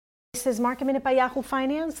This is Market Minute by Yahoo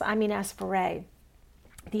Finance. I'm Ines Ferre.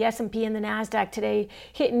 The S&P and the Nasdaq today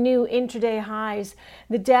hit new intraday highs.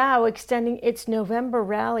 The Dow extending its November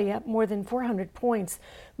rally up more than 400 points.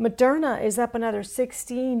 Moderna is up another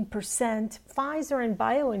 16%. Pfizer and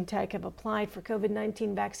BioNTech have applied for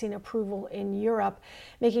COVID-19 vaccine approval in Europe,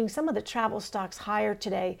 making some of the travel stocks higher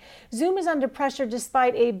today. Zoom is under pressure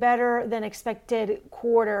despite a better than expected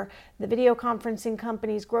quarter. The video conferencing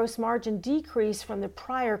company's gross margin decreased from the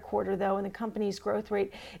prior quarter, though, and the company's growth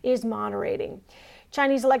rate is moderating.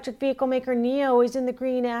 Chinese electric vehicle maker NIO is in the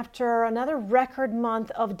green after another record month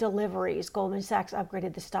of deliveries. Goldman Sachs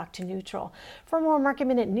upgraded the stock to neutral. For more Market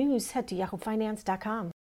Minute news, head to yahoofinance.com.